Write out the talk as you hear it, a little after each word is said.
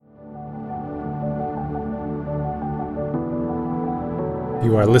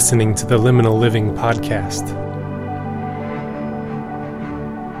You are listening to the Liminal Living Podcast.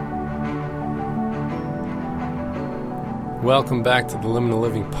 Welcome back to the Liminal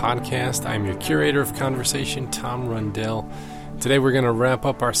Living Podcast. I'm your curator of conversation, Tom Rundell. Today we're going to wrap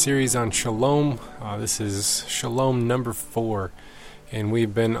up our series on Shalom. This is Shalom number 4, and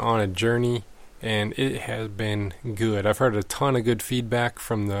we've been on a journey, and it has been good. I've heard a ton of good feedback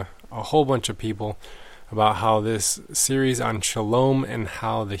from a whole bunch of people about how this series on Shalom and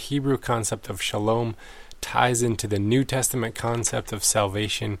how the Hebrew concept of Shalom ties into the New Testament concept of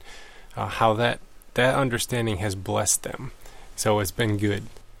salvation, how that understanding has blessed them. So it's been good.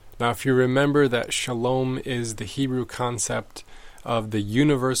 Now, if you remember that Shalom is the Hebrew concept of the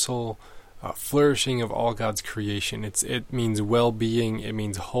universal flourishing of all God's creation. It means well-being, it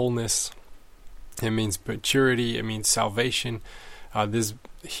means wholeness, it means maturity, it means salvation. This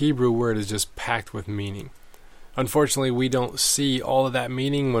Hebrew word is just packed with meaning. Unfortunately, we don't see all of that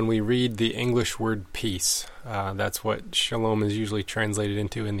meaning when we read the English word peace. That's what shalom is usually translated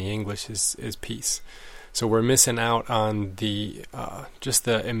into in the English is peace. So we're missing out on the just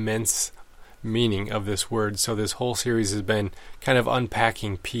the immense meaning of this word. So this whole series has been kind of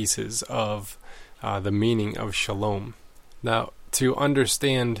unpacking pieces of the meaning of shalom. Now, to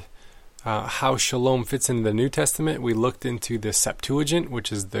understand how shalom fits into the New Testament, we looked into the Septuagint,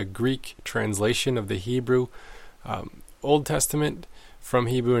 which is the Greek translation of the Hebrew Old Testament from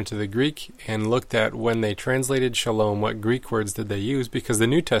Hebrew into the Greek, and looked at when they translated shalom, what Greek words did they use, because the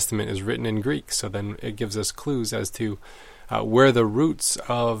New Testament is written in Greek, so then it gives us clues as to where the roots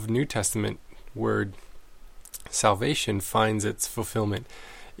of New Testament word salvation finds its fulfillment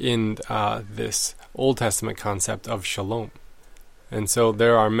in this Old Testament concept of shalom. And so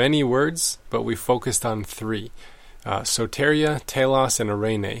there are many words, but we focused on 3. Soteria, telos, and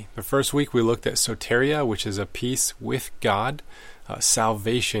eirene. The first week we looked at soteria, which is a peace with God.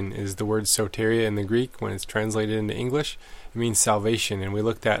 Salvation is the word soteria in the Greek. When it's translated into English, it means salvation. And we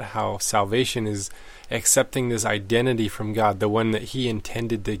looked at how salvation is accepting this identity from God, the one that He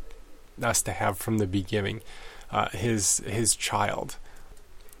intended us to have from the beginning, His child.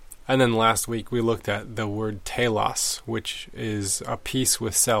 And then last week we looked at the word telos, which is a peace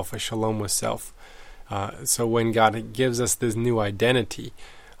with self, a shalom with self. So when God gives us this new identity,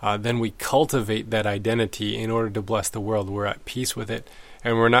 then we cultivate that identity in order to bless the world. We're at peace with it,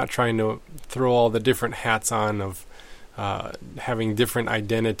 and we're not trying to throw all the different hats on of having different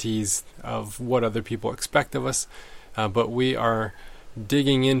identities of what other people expect of us, but we are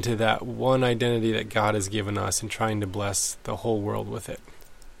digging into that one identity that God has given us and trying to bless the whole world with it.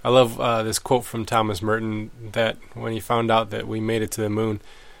 I love this quote from Thomas Merton that when he found out that we made it to the moon,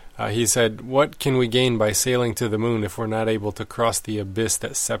 he said, "What can we gain by sailing to the moon if we're not able to cross the abyss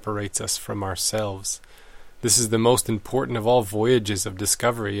that separates us from ourselves? This is the most important of all voyages of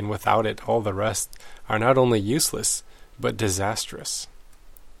discovery, and without it, all the rest are not only useless, but disastrous."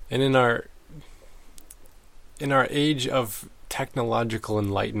 And in our age of technological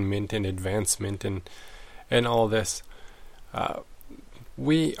enlightenment and advancement and all this,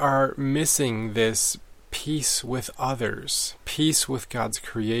 we are missing this peace with others, peace with God's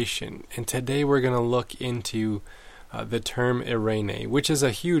creation. And today we're going to look into the term eirene, which is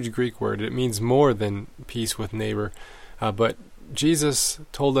a huge Greek word. It means more than peace with neighbor. But Jesus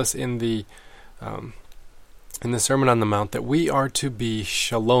told us in the Sermon on the Mount that we are to be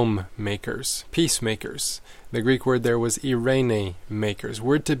shalom makers, peacemakers. The Greek word there was eirene makers.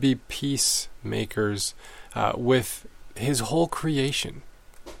 We're to be peacemakers with His whole creation.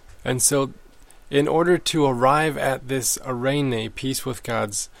 And so in order to arrive at this eirene, peace with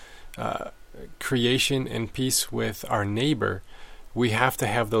God's creation and peace with our neighbor, we have to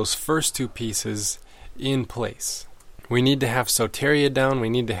have those first 2 pieces in place. We need to have soteria down, we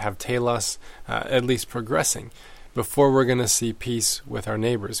need to have telos at least progressing before we're going to see peace with our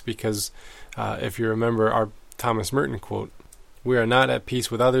neighbors, because if you remember our Thomas Merton quote, we are not at peace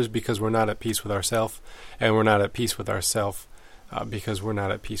with others because we're not at peace with ourselves, and we're not at peace with ourselves because we're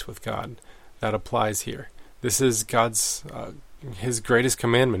not at pease with God. That applies here. This is God's, His greatest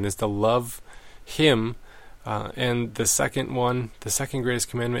commandment is to love Him, and the second greatest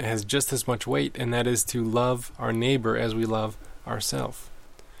commandment has just as much weight, and that is to love our neighbor as we love ourselves.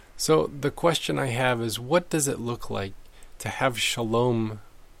 So the question I have is, what does it look like to have shalom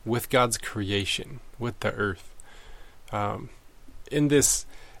with God's creation, with the earth? In this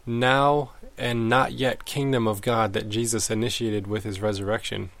now and not yet kingdom of God that Jesus initiated with His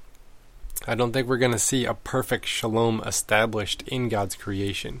resurrection, I don't think we're going to see a perfect shalom established in God's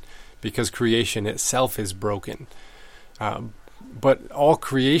creation, because creation itself is broken. But all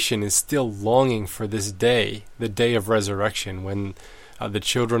creation is still longing for this day, the day of resurrection, when the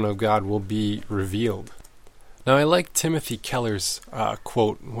children of God will be revealed. Now, I like Timothy Keller's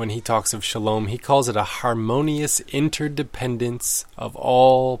quote when he talks of shalom. He calls it a harmonious interdependence of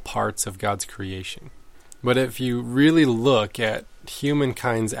all parts of God's creation. But if you really look at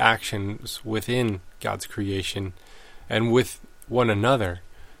humankind's actions within God's creation and with one another,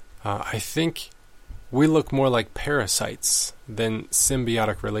 I think we look more like parasites than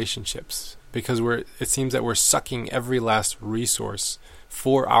symbiotic relationships, because it seems that we're sucking every last resource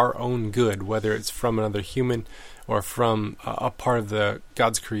for our own good, whether it's from another human or from a part of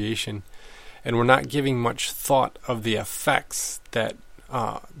God's creation, and we're not giving much thought of the effects that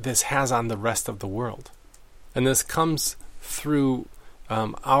this has on the rest of the world. And this comes through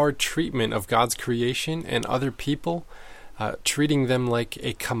our treatment of God's creation and other people, treating them like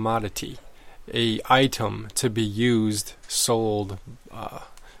a commodity, a item to be used, sold,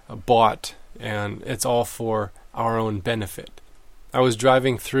 bought, and it's all for our own benefit. I was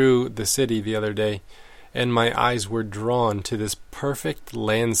driving through the city the other day, and my eyes were drawn to this perfect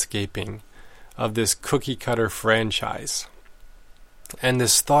landscaping of this cookie-cutter franchise. And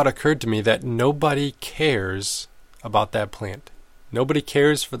this thought occurred to me that nobody cares about that plant. Nobody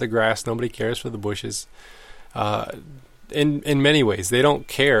cares for the grass. Nobody cares for the bushes. In many ways, they don't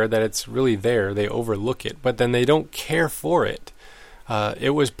care that it's really there. They overlook it, but then they don't care for it.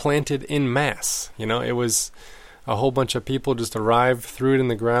 It was planted in mass. It was a whole bunch of people just arrived, threw it in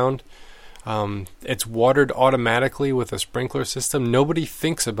the ground. It's watered automatically with a sprinkler system. Nobody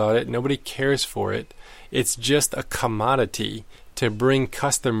thinks about it. Nobody cares for it. It's just a commodity to bring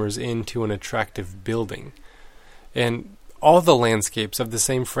customers into an attractive building. And all the landscapes of the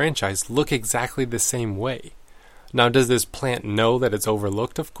same franchise look exactly the same way. Now, does this plant know that it's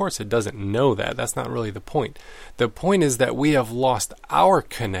overlooked? Of course it doesn't know that. That's not really the point. The point is that we have lost our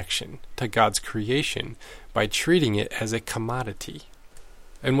connection to God's creation by treating it as a commodity.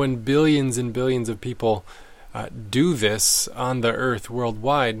 And when billions and billions of people do this on the earth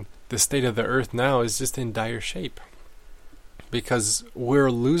worldwide, the state of the earth now is just in dire shape, because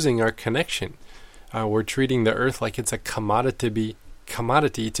we're losing our connection. We're treating the earth like it's a commodity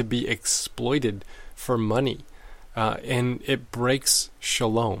to be exploited for money. And it breaks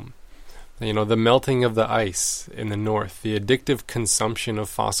shalom. The melting of the ice in the north, the addictive consumption of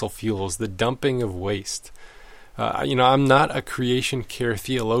fossil fuels, the dumping of waste. I'm not a creation care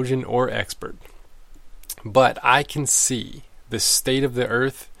theologian or expert, but I can see the state of the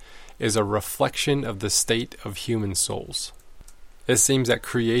earth is a reflection of the state of human souls. It seems that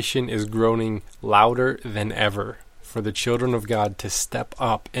creation is groaning louder than ever for the children of God to step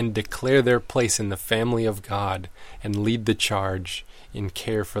up and declare their place in the family of God and lead the charge in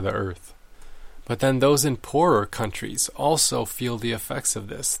care for the earth. But then those in poorer countries also feel the effects of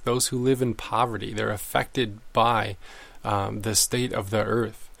this. Those who live in poverty, they're affected by the state of the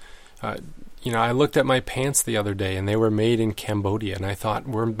earth. I looked at my pants the other day, and they were made in Cambodia, and I thought,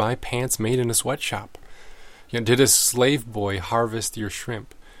 were my pants made in a sweatshop? Did a slave boy harvest your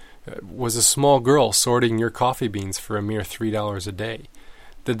shrimp? Was a small girl sorting your coffee beans for a mere $3 a day?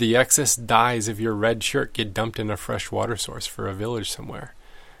 Did the excess dyes of your red shirt get dumped in a fresh water source for a village somewhere?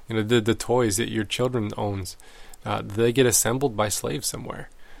 Did the toys that your children owns, did they get assembled by slaves somewhere?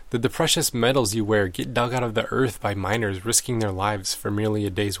 Did the precious metals you wear get dug out of the earth by miners risking their lives for merely a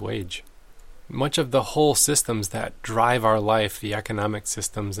day's wage? Much of the whole systems that drive our life, the economic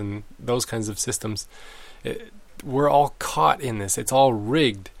systems and those kinds of systems, we're all caught in this. It's all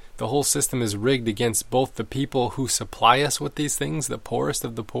rigged. The whole system is rigged against both the people who supply us with these things, the poorest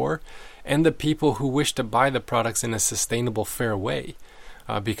of the poor, and the people who wish to buy the products in a sustainable, fair way,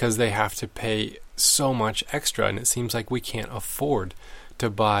 because they have to pay so much extra, and it seems like we can't afford to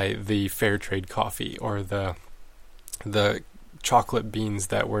buy the fair trade coffee or the chocolate beans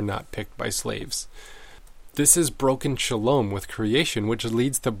that were not picked by slaves. This is broken shalom with creation, which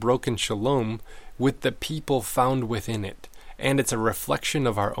leads to broken shalom with the people found within it. And it's a reflection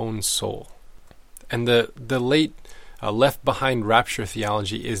of our own soul. And the late left behind rapture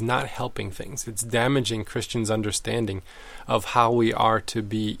theology is not helping things. It's damaging Christians' understanding of how we are to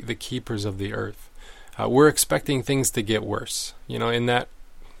be the keepers of the earth. We're expecting things to get worse. In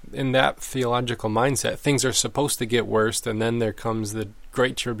that theological mindset, things are supposed to get worse, and then there comes the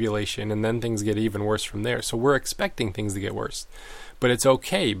great tribulation, and then things get even worse from there. So we're expecting things to get worse. But it's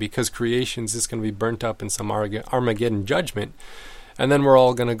okay, because creation's just going to be burnt up in some Armageddon judgment, and then we're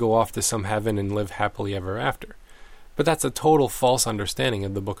all going to go off to some heaven and live happily ever after. But that's a total false understanding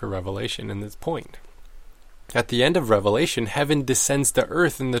of the book of Revelation and its point. At the end of Revelation, heaven descends to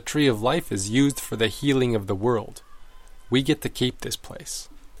earth, and the tree of life is used for the healing of the world. We get to keep this place.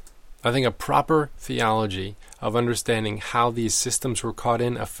 I think a proper theology of understanding how these systems we're caught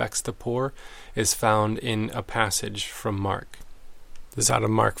in affects the poor is found in a passage from Mark. This is out of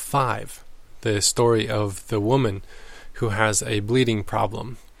Mark 5, the story of the woman who has a bleeding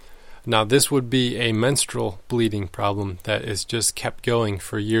problem. Now, this would be a menstrual bleeding problem that is just kept going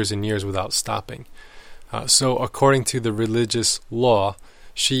for years and years without stopping. So according to the religious law,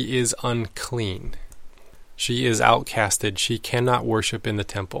 she is unclean. She is outcasted. She cannot worship in the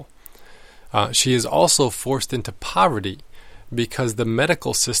temple. She is also forced into poverty because the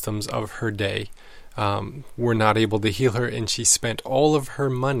medical systems of her day were not able to heal her, and she spent all of her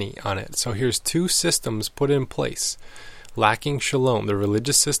money on it. So here's two systems put in place, lacking shalom, the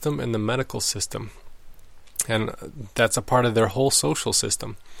religious system and the medical system. And that's a part of their whole social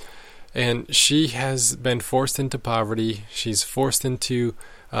system. And she has been forced into poverty. She's forced into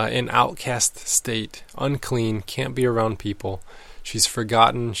an outcast state, unclean, can't be around people. She's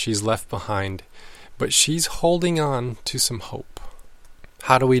forgotten, she's left behind, but she's holding on to some hope.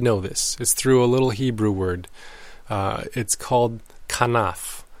 How do we know this? It's through a little Hebrew word. It's called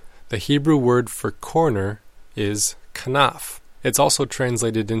kanaf. The Hebrew word for corner is kanaf. It's also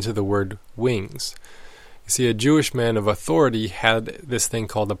translated into the word wings. You see, a Jewish man of authority had this thing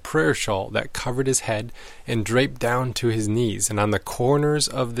called a prayer shawl that covered his head and draped down to his knees. And on the corners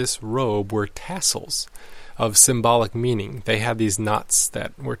of this robe were tassels of symbolic meaning. They had these knots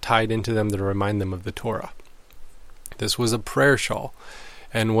that were tied into them to remind them of the Torah. This was a prayer shawl.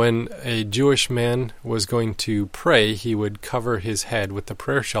 And when a Jewish man was going to pray, he would cover his head with the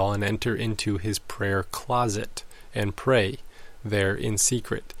prayer shawl and enter into his prayer closet and pray there in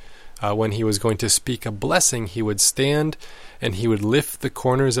secret. When he was going to speak a blessing, he would stand and he would lift the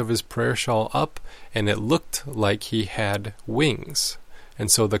corners of his prayer shawl up, and it looked like he had wings. And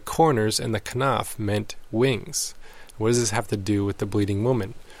so the corners and the kanaf meant wings. What does this have to do with the bleeding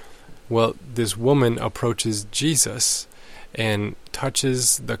woman? Well, this woman approaches Jesus and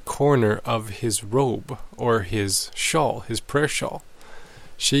touches the corner of his robe or his shawl, his prayer shawl.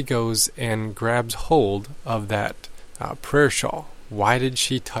 She goes and grabs hold of that prayer shawl. Why did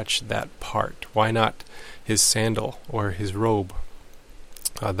she touch that part? Why not his sandal or his robe,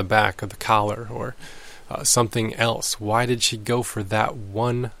 the back or the collar or something else? Why did she go for that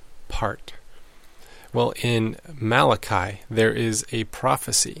one part? Well, in Malachi, there is a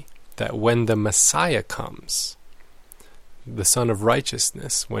prophecy that when the Messiah comes, the Son of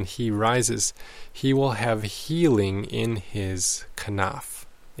Righteousness, when he rises, he will have healing in his kanaf,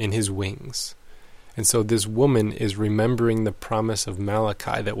 in his wings. And so this woman is remembering the promise of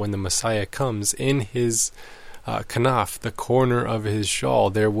Malachi that when the Messiah comes, in his kanaf, the corner of his shawl,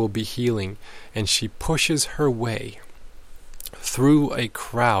 there will be healing. And she pushes her way through a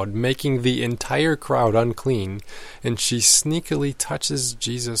crowd, making the entire crowd unclean, and she sneakily touches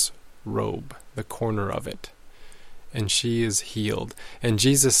Jesus' robe, the corner of it, and she is healed. And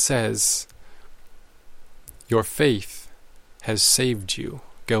Jesus says, "Your faith has saved you.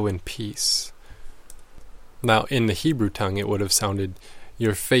 Go in peace." Now, in the Hebrew tongue, it would have sounded,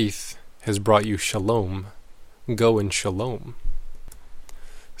 "Your faith has brought you shalom. Go in shalom."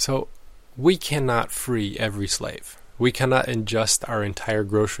 So, we cannot free every slave. We cannot adjust our entire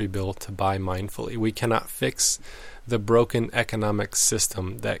grocery bill to buy mindfully. We cannot fix the broken economic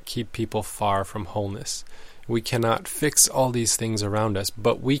system that keep people far from wholeness. We cannot fix all these things around us,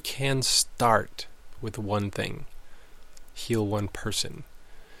 but we can start with one thing: heal one person.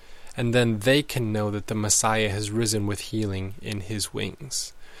 And then they can know that the Messiah has risen with healing in his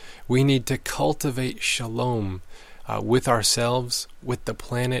wings. We need to cultivate shalom with ourselves, with the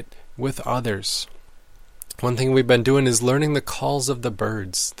planet, with others. One thing we've been doing is learning the calls of the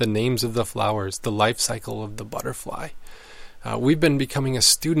birds, the names of the flowers, the life cycle of the butterfly. We've been becoming a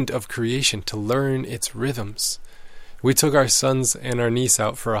student of creation to learn its rhythms. We took our sons and our niece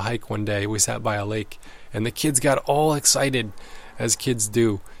out for a hike one day. We sat by a lake, and the kids got all excited, as kids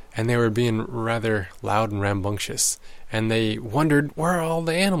do, and they were being rather loud and rambunctious. And they wondered, where are all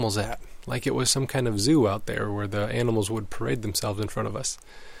the animals at? Like it was some kind of zoo out there where the animals would parade themselves in front of us.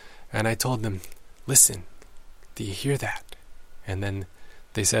 And I told them, "Listen, do you hear that?" And then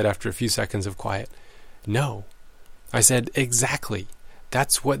they said, after a few seconds of quiet, "No." I said, "Exactly.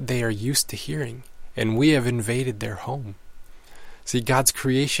 That's what they are used to hearing, and we have invaded their home." See, God's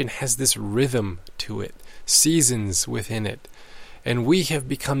creation has this rhythm to it, seasons within it, and we have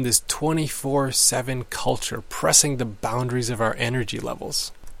become this 24/7 culture, pressing the boundaries of our energy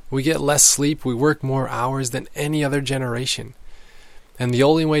levels. We get less sleep, we work more hours than any other generation, and the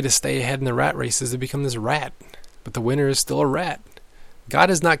only way to stay ahead in the rat race is to become this rat. But the winner is still a rat. God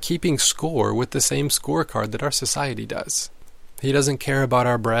is not keeping score with the same scorecard that our society does. He doesn't care about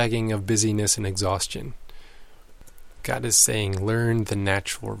our bragging of busyness and exhaustion. God is saying, learn the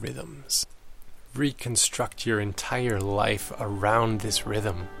natural rhythms. Reconstruct your entire life around this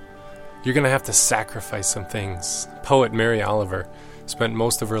rhythm. You're going to have to sacrifice some things. Poet Mary Oliver spent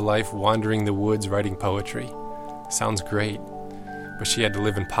most of her life wandering the woods writing poetry. Sounds great, but she had to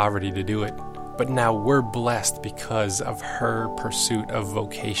live in poverty to do it. But now we're blessed because of her pursuit of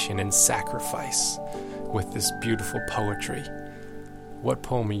vocation and sacrifice with this beautiful poetry. What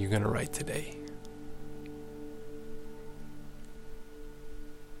poem are you going to write today?